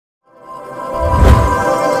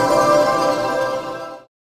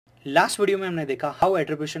Last video में हमने देखा हाउ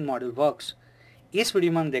एट्रीब्यूशन मॉडल वर्क्स। इस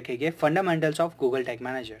वीडियो में हम देखेंगे fundamentals of Google tag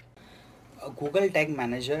manager. Google tag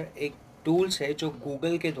manager एक टूल्स है जो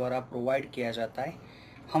गूगल के द्वारा प्रोवाइड किया जाता है।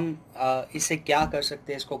 हम इससे क्या कर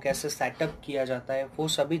सकते हैं, इसको कैसे सेटअप किया जाता है, वो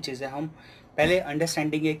सभी चीज़ें हम पहले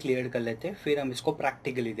अंडरस्टैंडिंग ये क्लियर कर लेते हैं, फिर हम इसको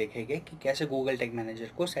प्रैक्टिकली देखेंगे कि कैसे गूगल टैग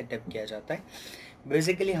मैनेजर को सेटअप किया जाता है।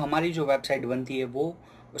 बेसिकली हमारी जो वेबसाइट बनती है वो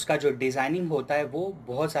उसका जो डिज़ाइनिंग होता है वो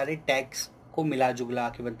बहुत सारे टैग्स को मिला जुगला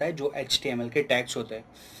के बनता है, जो HTML के टैग्स होते हैं।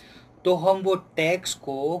 तो हम वो टैग्स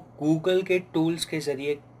को गूगल के टूल्स के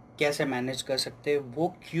ज़रिए कैसे मैनेज कर सकते हैं, वो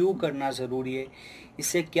क्यों करना ज़रूरी है,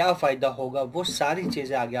 इससे क्या फ़ायदा होगा, वो सारी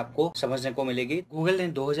चीज़ें आगे आपको समझने को मिलेगी। गूगल ने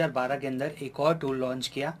 2012 के अंदर एक और टूल लॉन्च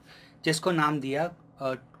किया जिसको नाम दिया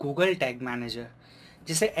गूगल टैग मैनेजर,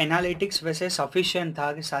 जिसे एनालिटिक्स वैसे सफिशिएंट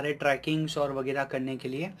था कि सारे ट्रैकिंग्स और वगैरह करने के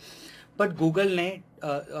लिए, बट गूगल ने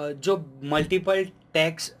जो मल्टीपल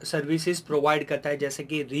टैग्स सर्विसेज प्रोवाइड करता है, जैसे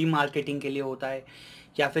कि रीमार्केटिंग के लिए होता है,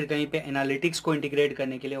 या फिर कहीं पे एनालिटिक्स को इंटीग्रेट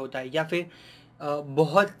करने के लिए होता है, या फिर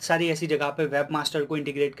बहुत सारी ऐसी जगह पे वेब मास्टर को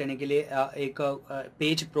इंटीग्रेट करने के लिए एक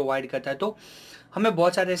पेज प्रोवाइड करता है। तो हमें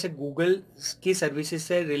बहुत सारे ऐसे गूगल की सर्विसेज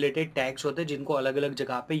से रिलेटेड टैग्स होते हैं जिनको अलग अलग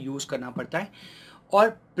जगह पे यूज़ करना पड़ता है, और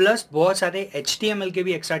प्लस बहुत सारे HTML के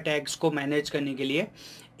भी एक्स्ट्रा टैग्स को मैनेज करने के लिए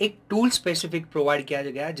एक टूल स्पेसिफिक प्रोवाइड किया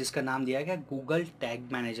गया जिसका नाम दिया गया गूगल टैग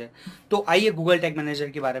मैनेजर। तो आइए गूगल टैग मैनेजर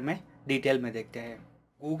के बारे में डिटेल में देखते हैं।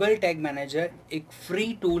 गूगल टैग मैनेजर एक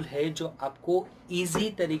फ्री टूल है जो आपको इजी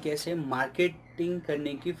तरीके से मार्केटिंग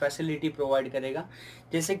करने की फैसिलिटी प्रोवाइड करेगा,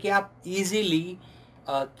 जैसे कि आप इजीली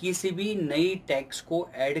किसी भी नई टैग्स को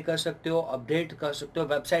ऐड कर सकते हो, अपडेट कर सकते हो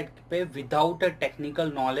वेबसाइट पे without a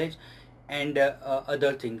technical knowledge and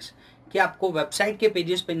other things, कि आपको वेबसाइट के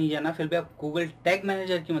पेजेस पे नहीं जाना, फिर भी आप गूगल टैग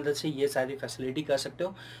मैनेजर की मदद से ये सारी फैसिलिटी कर सकते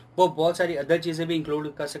हो। वो बहुत सारी अदर चीज़ें भी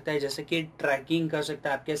इंक्लूड कर सकता है, जैसे कि ट्रैकिंग कर सकता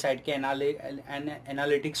है, आपके साइट के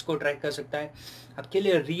एनालिटिक्स को ट्रैक कर सकता है, आपके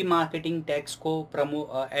लिए रीमार्केटिंग टैग्स को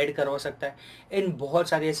ऐड करवा सकता है। इन बहुत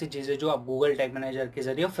सारी ऐसी चीज़ें जो आप गूगल टैग मैनेजर के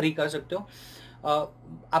जरिए फ्री कर सकते हो।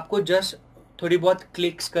 आपको जस्ट थोड़ी बहुत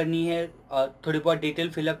क्लिक्स करनी है, थोड़ी बहुत डिटेल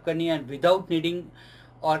फिलअप करनी है, विदाउट नीडिंग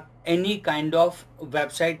और एनी काइंड ऑफ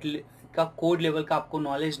वेबसाइट का कोड लेवल का आपको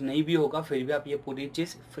नॉलेज नहीं भी होगा, फिर भी आप ये पूरी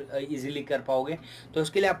चीज़ इजीली कर पाओगे। तो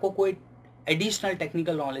उसके लिए आपको कोई एडिशनल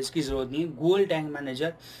टेक्निकल नॉलेज की ज़रूरत नहीं है। गूगल टैग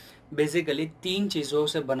मैनेजर बेसिकली 3 चीज़ों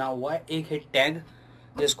से बना हुआ है। एक है टैग,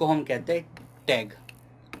 जिसको हम कहते हैं टैग,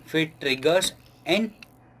 फिर ट्रिगर्स एंड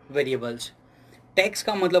वेरिएबल्स। टैग्स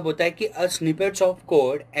का मतलब होता है कि अ snippets of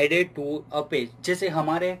code added to a page. जैसे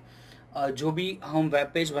हमारे जो भी हम वेब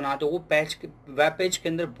पेज बनाते हो, वो वेब पेज के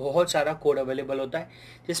अंदर बहुत सारा कोड अवेलेबल होता है,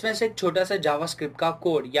 जिसमें से एक छोटा सा जावास्क्रिप्ट का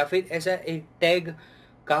कोड या फिर ऐसा एक टैग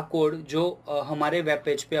का कोड जो हमारे वेब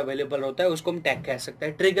पेज पे अवेलेबल होता है, उसको हम टैग कह सकते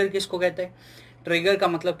हैं। ट्रिगर किसको कहते हैं? ट्रिगर का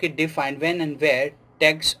मतलब कि define when and where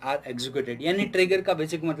tags are executed, यानी ट्रिगर का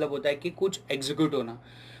बेसिक मतलब होता है कि कुछ एग्जीक्यूट होना।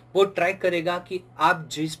 वो ट्रैक करेगा कि आप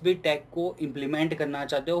जिस भी टैग को इम्प्लीमेंट करना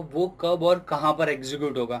चाहते हो वो कब और कहाँ पर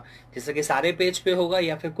एग्जीक्यूट होगा, जैसे कि सारे पेज पे होगा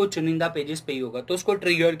या फिर कुछ चुनिंदा पेजेस पे ही होगा, तो उसको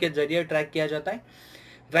ट्रिगर के जरिए ट्रैक किया जाता है।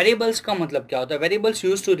 वेरिएबल्स का मतलब क्या होता है? Variables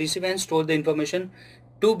use to receive and store the information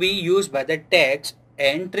to be use by the tags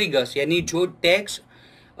and triggers, यानी जो टैग्स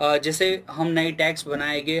जैसे हम नए टैग्स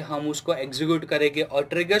बनाएंगे, हम उसको एग्जीक्यूट करेंगे, और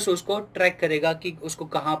ट्रिगर्स उसको ट्रैक करेगा कि उसको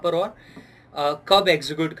कहाँ पर और कब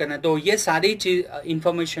एग्जीक्यूट करना है। तो ये सारी चीज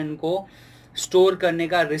इंफॉर्मेशन को स्टोर करने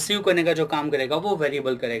का, रिसीव करने का जो काम करेगा वो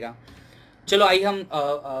वेरिएबल करेगा। चलो आइए हम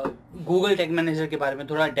गूगल टैग मैनेजर के बारे में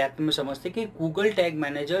थोड़ा डेप्थ में समझते कि गूगल टैग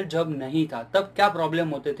मैनेजर जब नहीं था तब क्या प्रॉब्लम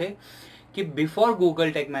होते थे। कि before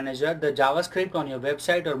Google tag manager the JavaScript on your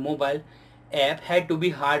website और mobile app had to be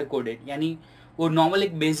hard coded, यानी वो नॉर्मल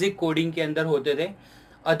एक बेसिक कोडिंग के अंदर होते थे।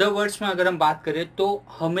 अदर वर्ड्स में अगर हम बात करें तो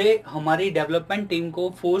हमें हमारी डेवलपमेंट टीम को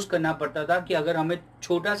फोर्स करना पड़ता था कि अगर हमें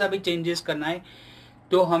छोटा सा भी चेंजेस करना है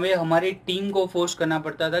तो हमें हमारी टीम को फोर्स करना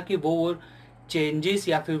पड़ता था कि वो चेंजेस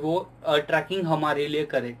या फिर वो ट्रैकिंग हमारे लिए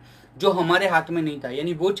करे, जो हमारे हाथ में नहीं था,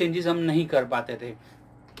 यानी वो चेंजेस हम नहीं कर पाते थे।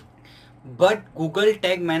 बट गूगल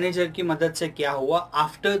टैग मैनेजर की मदद से क्या हुआ?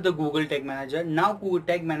 After the Google tag manager, now Google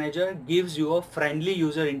tag manager gives you a friendly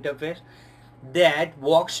user interface that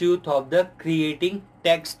walks you through the creating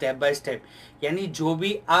tag step by step, यानी जो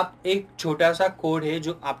भी आप एक छोटा सा कोड है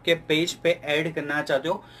जो आपके पेज पे ऐड करना चाहते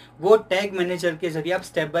हो, वो टैग मैनेजर के जरिए आप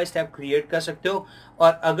स्टेप बाय स्टेप क्रिएट कर सकते हो।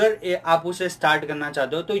 और अगर आप उसे स्टार्ट करना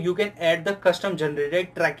चाहते हो तो you can add the custom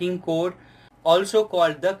generated trekking code, also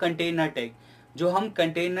called the container tag. जो हम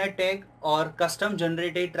कंटेनर टैग और कस्टम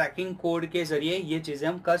जनरेटेड ट्रैकिंग कोड के जरिए ये चीज़ें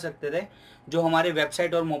हम कर सकते थे, जो हमारे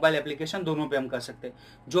वेबसाइट और मोबाइल एप्लीकेशन दोनों पे हम कर सकते।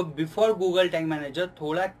 जो बिफोर गूगल टैग मैनेजर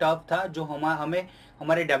थोड़ा टफ था, जो हमें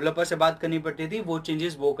हमारे डेवलपर से बात करनी पड़ती थी, वो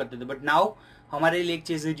चेंजेस वो करते थे। बट नाउ हमारे लिए एक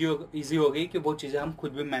चीज़ ईजी हो गई कि वो चीज़ें हम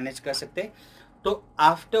खुद भी मैनेज कर सकते। तो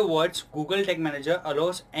afterwards Google tag manager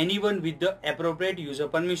allow us anyone with the appropriate user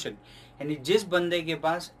permission, यानी जिस बंदे के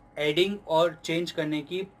पास एडिंग और चेंज करने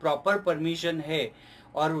की प्रॉपर परमिशन है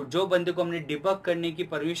और जो बंदे को हमने डिबग करने की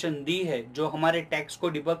परमिशन दी है, जो हमारे टैग्स को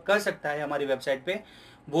डिबग कर सकता है हमारी वेबसाइट पे,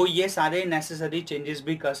 वो ये सारे नेसेसरी चेंजेस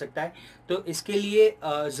भी कर सकता है। तो इसके लिए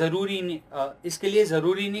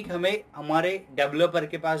ज़रूरी नहीं कि हमें हमारे डेवलपर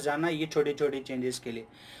के पास जाना ये छोटे छोटे चेंजेस के लिए।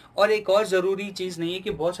 और एक और ज़रूरी चीज़ नहीं है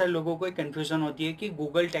कि बहुत सारे लोगों को एक कन्फ्यूज़न होती है कि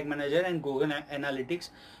Google tag manager and Google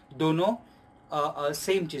analytics दोनों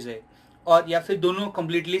सेम चीज़ है और या फिर दोनों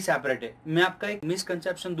कम्प्लीटली सेपरेट है। मैं आपका एक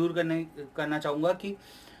मिसकंसेप्शन दूर करना चाहूँगा कि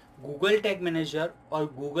गूगल टैग मैनेजर और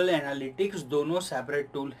गूगल एनालिटिक्स दोनों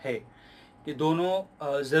सेपरेट टूल है, कि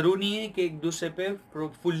दोनों ज़रूरी नहीं है कि एक दूसरे पे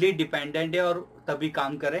फुल्ली डिपेंडेंट है और तभी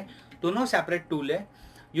काम करें, दोनों सेपरेट टूल है।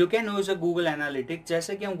 You can use a Google analytics,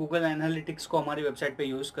 जैसे कि हम गूगल एनालिटिक्स को हमारी वेबसाइट पे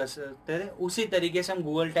यूज़ कर सकते थे, उसी तरीके से हम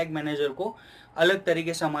गूगल टैग मैनेजर को अलग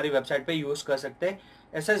तरीके से हमारी वेबसाइट पे यूज़ कर सकते हैं।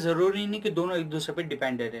 ऐसा ज़रूरी नहीं कि दोनों एक दूसरे पे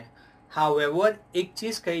डिपेंडेंट है। हाउएवर एक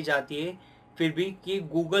चीज़ कही जाती है फिर भी कि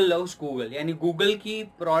गूगल लव्स गूगल, यानी गूगल की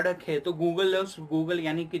प्रोडक्ट है तो गूगल लव्स गूगल,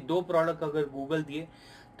 यानी कि दो प्रोडक्ट अगर गूगल दिए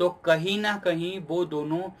तो कहीं ना कहीं वो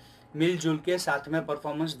दोनों मिलजुल के साथ में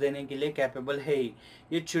परफॉर्मेंस देने के लिए कैपेबल है ही।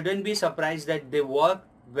 It shouldn't be surprise that they work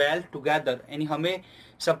well together, यानी हमें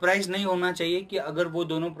सरप्राइज नहीं होना चाहिए कि अगर वो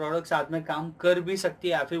दोनों प्रोडक्ट साथ में काम कर भी सकती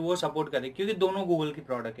है या फिर वो सपोर्ट करे, क्योंकि दोनों गूगल की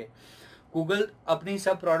प्रोडक्ट है। गूगल अपनी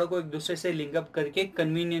सब प्रोडक्ट को एक दूसरे से लिंकअप करके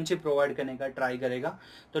कन्वीनियंसी प्रोवाइड करने का ट्राई करेगा,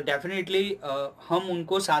 तो डेफिनेटली हम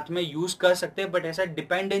उनको साथ में यूज़ कर सकते हैं। बट ऐसा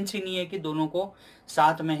डिपेंडेंसी नहीं है कि दोनों को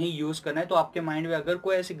साथ में ही यूज़ करना है। तो आपके माइंड में अगर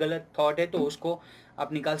कोई ऐसी गलत थॉट है तो उसको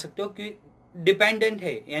आप निकाल सकते हो कि डिपेंडेंट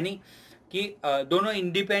है, यानी कि दोनों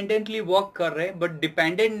इंडिपेंडेंटली वर्क कर रहे हैं, बट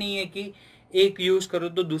डिपेंडेंट नहीं है कि एक यूज़ करो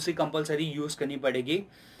तो दूसरी कंपलसरी यूज़ करनी पड़ेगी।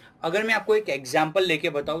 अगर मैं आपको एक एग्जांपल लेके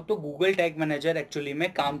बताऊं तो गूगल टैग मैनेजर एक्चुअली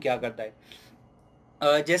में काम क्या करता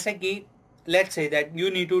है। जैसे कि let's say that you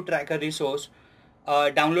need to track a resource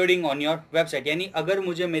downloading on your website, यानी अगर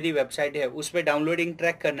मुझे मेरी वेबसाइट है उस पर डाउनलोडिंग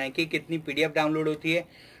ट्रैक करना है कि कितनी पीडीएफ डाउनलोड होती है,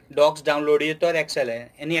 डॉक्स डाउनलोड होती है और एक्सेल है,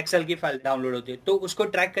 यानी एक्सेल की फाइल डाउनलोड होती है, तो उसको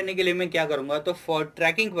ट्रैक करने के लिए मैं क्या करूंगा। तो for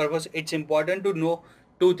trekking purpose it's important to know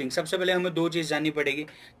two things. सबसे पहले हमें दो चीज़ जाननी पड़ेगी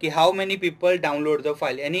कि how many people download the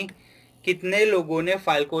file, यानी कितने लोगों ने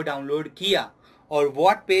फाइल को डाउनलोड किया, और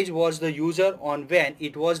what page was the user on when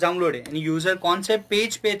it was downloaded, यानी यूजर कौन से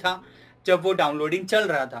पेज पे था जब वो डाउनलोडिंग चल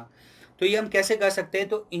रहा था। तो ये हम कैसे कर सकते हैं।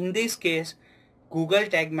 तो in this case Google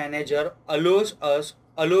tag manager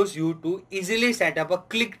allows you to easily set up a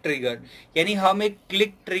click trigger, यानी हम एक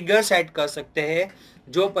क्लिक ट्रिगर सेट कर सकते हैं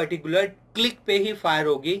जो पर्टिकुलर क्लिक पे ही फायर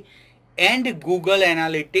होगी, and Google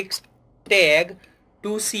analytics tag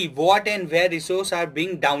to see what and where resources are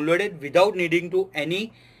being downloaded without needing to any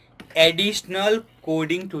additional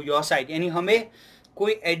coding to your site, यानी हमें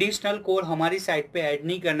कोई एडिशनल कोड हमारी साइट पे ऐड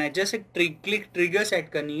नहीं करना है। जैसे क्लिक ट्रिगर सेट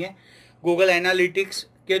करनी है, गूगल एनालिटिक्स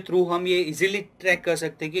के थ्रू हम ये इजीली ट्रैक कर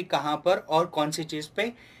सकते हैं कि कहाँ पर और कौन सी चीज़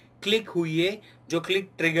पे क्लिक हुई है, जो क्लिक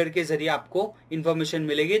ट्रिगर के जरिए आपको इन्फॉर्मेशन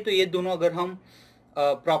मिलेगी। तो ये दोनों अगर हम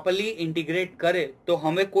प्रॉपरली इंटीग्रेट करें तो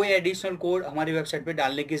हमें कोई एडिशनल कोड हमारी वेबसाइट पे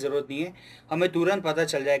डालने की जरूरत नहीं है। हमें तुरंत पता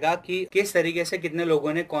चल जाएगा कि किस तरीके से कितने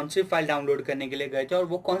लोगों ने कौन सी फाइल डाउनलोड करने के लिए गए थे और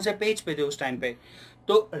वो कौन से पेज पे थे उस टाइम पे।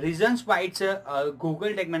 तो reasons why it's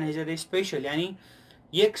Google tag manager is special, यानी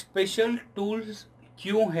ये एक स्पेशल टूल्स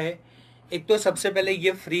क्यों है। एक तो सबसे पहले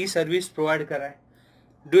ये फ्री सर्विस प्रोवाइड कर रहा है,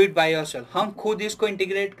 डू इट बाय योरसेल्फ, हम खुद इसको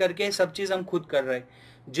इंटीग्रेट करके सब चीज़ हम खुद कर रहे हैं।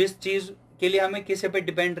 जिस चीज़ के लिए हमें किसी पे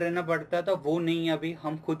डिपेंड रहना पड़ता था वो नहीं है, अभी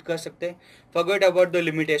हम खुद कर सकते हैं। फॉरगेट अबाउट द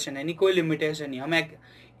लिमिटेशन, यानी कोई लिमिटेशन नहीं, हम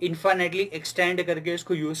इन्फाइनेटली एक्सटेंड करके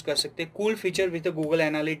इसको यूज़ कर सकते हैं। Cool feature with Google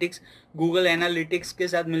analytics के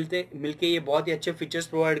साथ मिलके ये बहुत ही अच्छे फीचर्स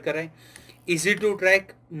प्रोवाइड कर रहे हैं। Easy to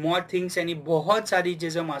track more things, यानी बहुत सारी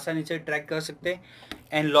चीज़ें हम आसानी से ट्रैक कर सकते हैं,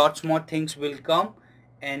 and lots more things will come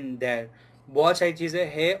and there, बहुत सारी चीज़ें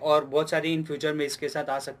हैं और बहुत सारी इन फ्यूचर में इसके साथ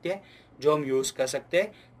आ सकती है जो हम यूज़ कर सकते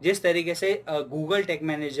हैं। जिस तरीके से गूगल टैग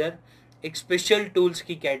मैनेजर एक स्पेशल टूल्स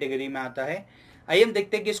की कैटेगरी में आता है। आइए हम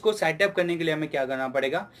देखते हैं कि इसको सेटअप करने के लिए हमें क्या करना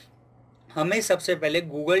पड़ेगा। हमें सबसे पहले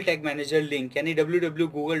गूगल टैग मैनेजर लिंक यानी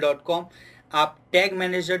www.google.com आप टैग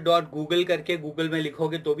मैनेजर डॉट गूगल करके गूगल में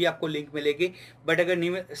लिखोगे तो भी आपको लिंक मिलेगी, बट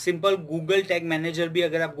अगर सिंपल गूगल टैग मैनेजर भी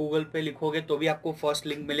अगर आप गूगल पे लिखोगे तो भी आपको फर्स्ट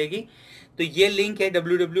लिंक मिलेगी। तो ये लिंक है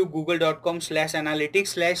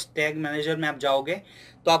www.google.com/analytics/टैग मैनेजर में आप जाओगे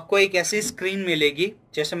तो आपको एक ऐसी स्क्रीन मिलेगी,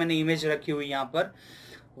 जैसे मैंने इमेज रखी हुई यहाँ पर।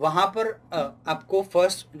 वहां पर आपको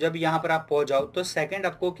फर्स्ट जब यहाँ पर आप पहुंच जाओ तो सेकंड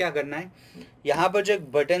आपको क्या करना है, यहाँ पर जो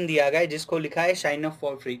एक बटन दिया गया है जिसको लिखा है साइन अप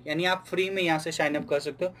फॉर फ्री, यानी आप फ्री में यहाँ से साइन अप कर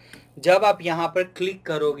सकते हो। जब आप यहाँ पर क्लिक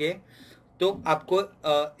करोगे तो आपको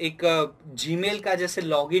एक जीमेल का जैसे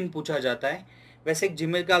लॉगिन पूछा जाता है, वैसे एक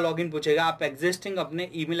जीमेल का लॉगिन पूछेगा। आप एग्जिस्टिंग अपने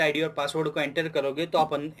ईमेल आईडी और पासवर्ड को एंटर करोगे तो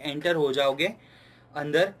आप एंटर हो जाओगे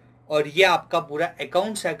अंदर, और ये आपका पूरा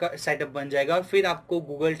अकाउंट सेटअप बन जाएगा। और फिर आपको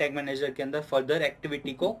गूगल टैग मैनेजर के अंदर फर्दर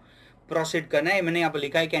एक्टिविटी को प्रोसीड करना है। मैंने यहाँ पर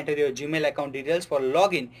लिखा है कि enter your Gmail account details for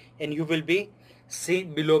log in and you will B C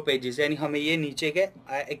below pages, यानी हमें ये नीचे के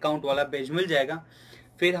अकाउंट वाला पेज मिल जाएगा।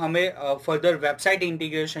 फिर हमें फर्दर वेबसाइट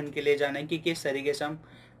इंटीग्रेशन के लिए जाना है कि किस तरीके से हम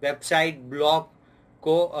वेबसाइट ब्लॉग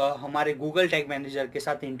को हमारे गूगल टैग मैनेजर के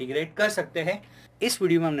साथ इंटीग्रेट कर सकते हैं। इस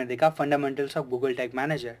वीडियो में हमने देखा fundamentals of Google tag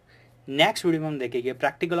manager. Next video में हम देखेंगे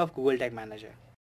practical of Google tag manager.